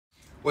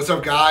What's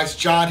up, guys?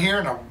 John here,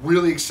 and I'm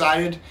really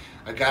excited.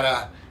 I got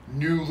a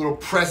new little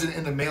present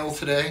in the mail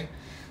today.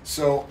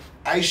 So,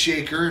 Ice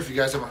Shaker, if you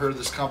guys haven't heard of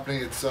this company,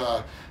 it's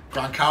Rob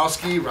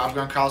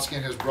Gronkowski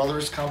and his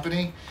brother's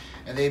company,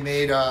 and they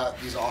made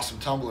these awesome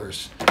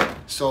tumblers.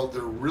 So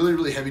they're really,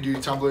 really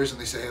heavy-duty tumblers, and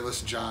they say, hey,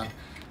 listen, John,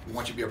 we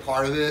want you to be a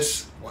part of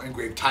this. We'll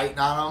engrave Titan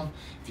on them.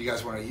 If you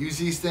guys want to use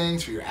these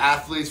things for your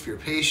athletes, for your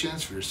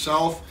patients, for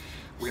yourself,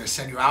 we're going to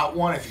send you out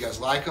one. If you guys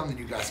like them, then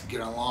you guys can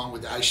get along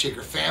with the Ice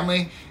Shaker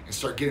family and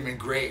start getting them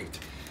engraved.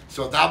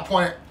 So at that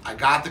point, I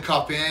got the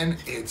cup in.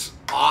 It's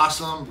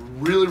awesome,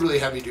 really, really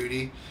heavy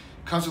duty.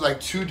 Comes with like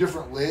 2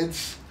 different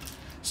lids.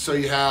 So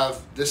you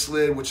have this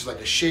lid, which is like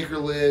a shaker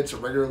lid. It's a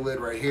regular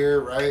lid right here,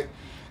 right?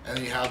 And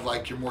then you have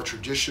like your more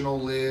traditional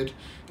lid,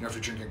 you know, if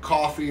you're drinking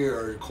coffee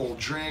or a cold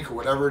drink or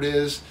whatever it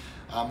is.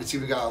 It's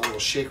even got a little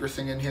shaker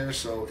thing in here,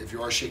 so if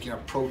you are shaking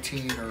up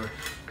protein or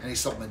any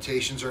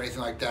supplementations or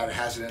anything like that, it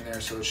has it in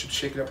there, so it should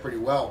shake it up pretty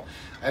well.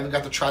 I haven't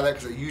got to try that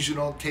because I usually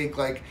don't take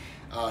like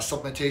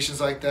supplementations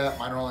like that.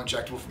 Mine are all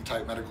injectable from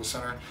Tampa Medical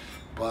Center,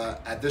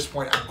 but at this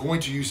point, I'm going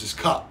to use this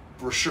cup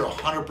for sure,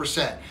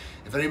 100%.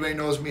 If anybody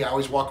knows me, I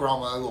always walk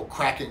around with a little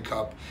Kraken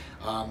cup,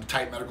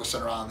 Tampa Medical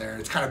Center on there.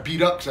 It's kind of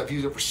beat up because I've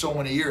used it for so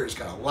many years,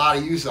 got a lot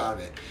of use out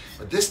of it.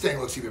 But this thing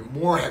looks even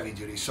more heavy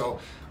duty, so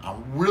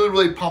I'm really,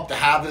 really pumped to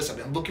have this. I've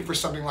been looking for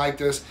something like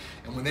this,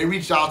 and when they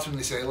reached out to me,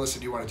 they say, hey,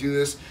 listen, do you want to do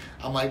this?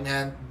 I'm like,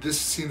 man, this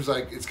seems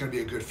like it's going to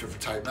be a good fit for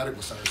Tampa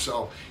Medical Center.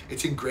 So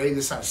it's engraved.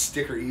 It's not a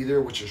sticker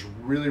either, which is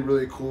really,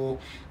 really cool.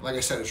 Like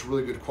I said, it's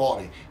really good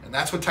quality, and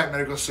that's what Tampa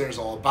Medical Center is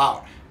all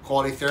about.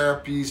 Quality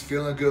therapies,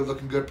 feeling good,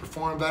 looking good,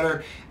 performing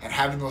better, and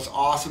having those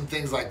awesome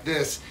things like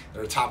this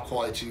that are top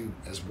quality too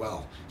as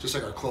well. Just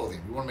like our clothing.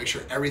 We want to make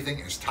sure everything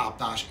is top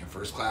notch and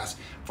first class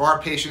for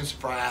our patients,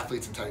 for our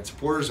athletes and Titan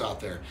supporters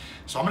out there.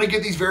 So I'm going to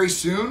get these very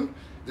soon.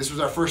 This was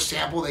our first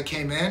sample that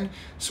came in,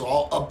 so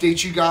I'll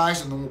update you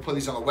guys and then we'll put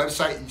these on the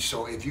website.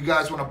 So if you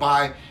guys want to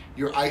buy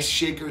your Ice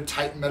Shaker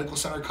Titan Medical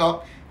Center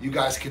cup, you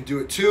guys can do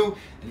it too,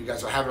 and you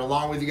guys will have it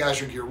along with you guys.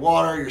 Drink your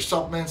water, your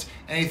supplements,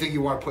 anything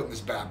you want to put in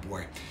this bad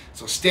boy.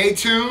 So stay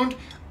tuned.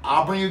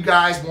 I'll bring you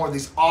guys more of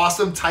these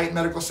awesome Titan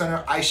Medical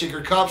Center Ice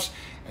Shaker cups,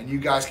 and you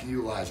guys can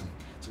utilize them.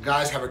 So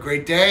guys, have a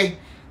great day,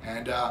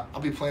 and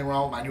I'll be playing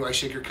around with my new Ice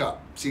Shaker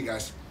cup. See you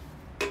guys.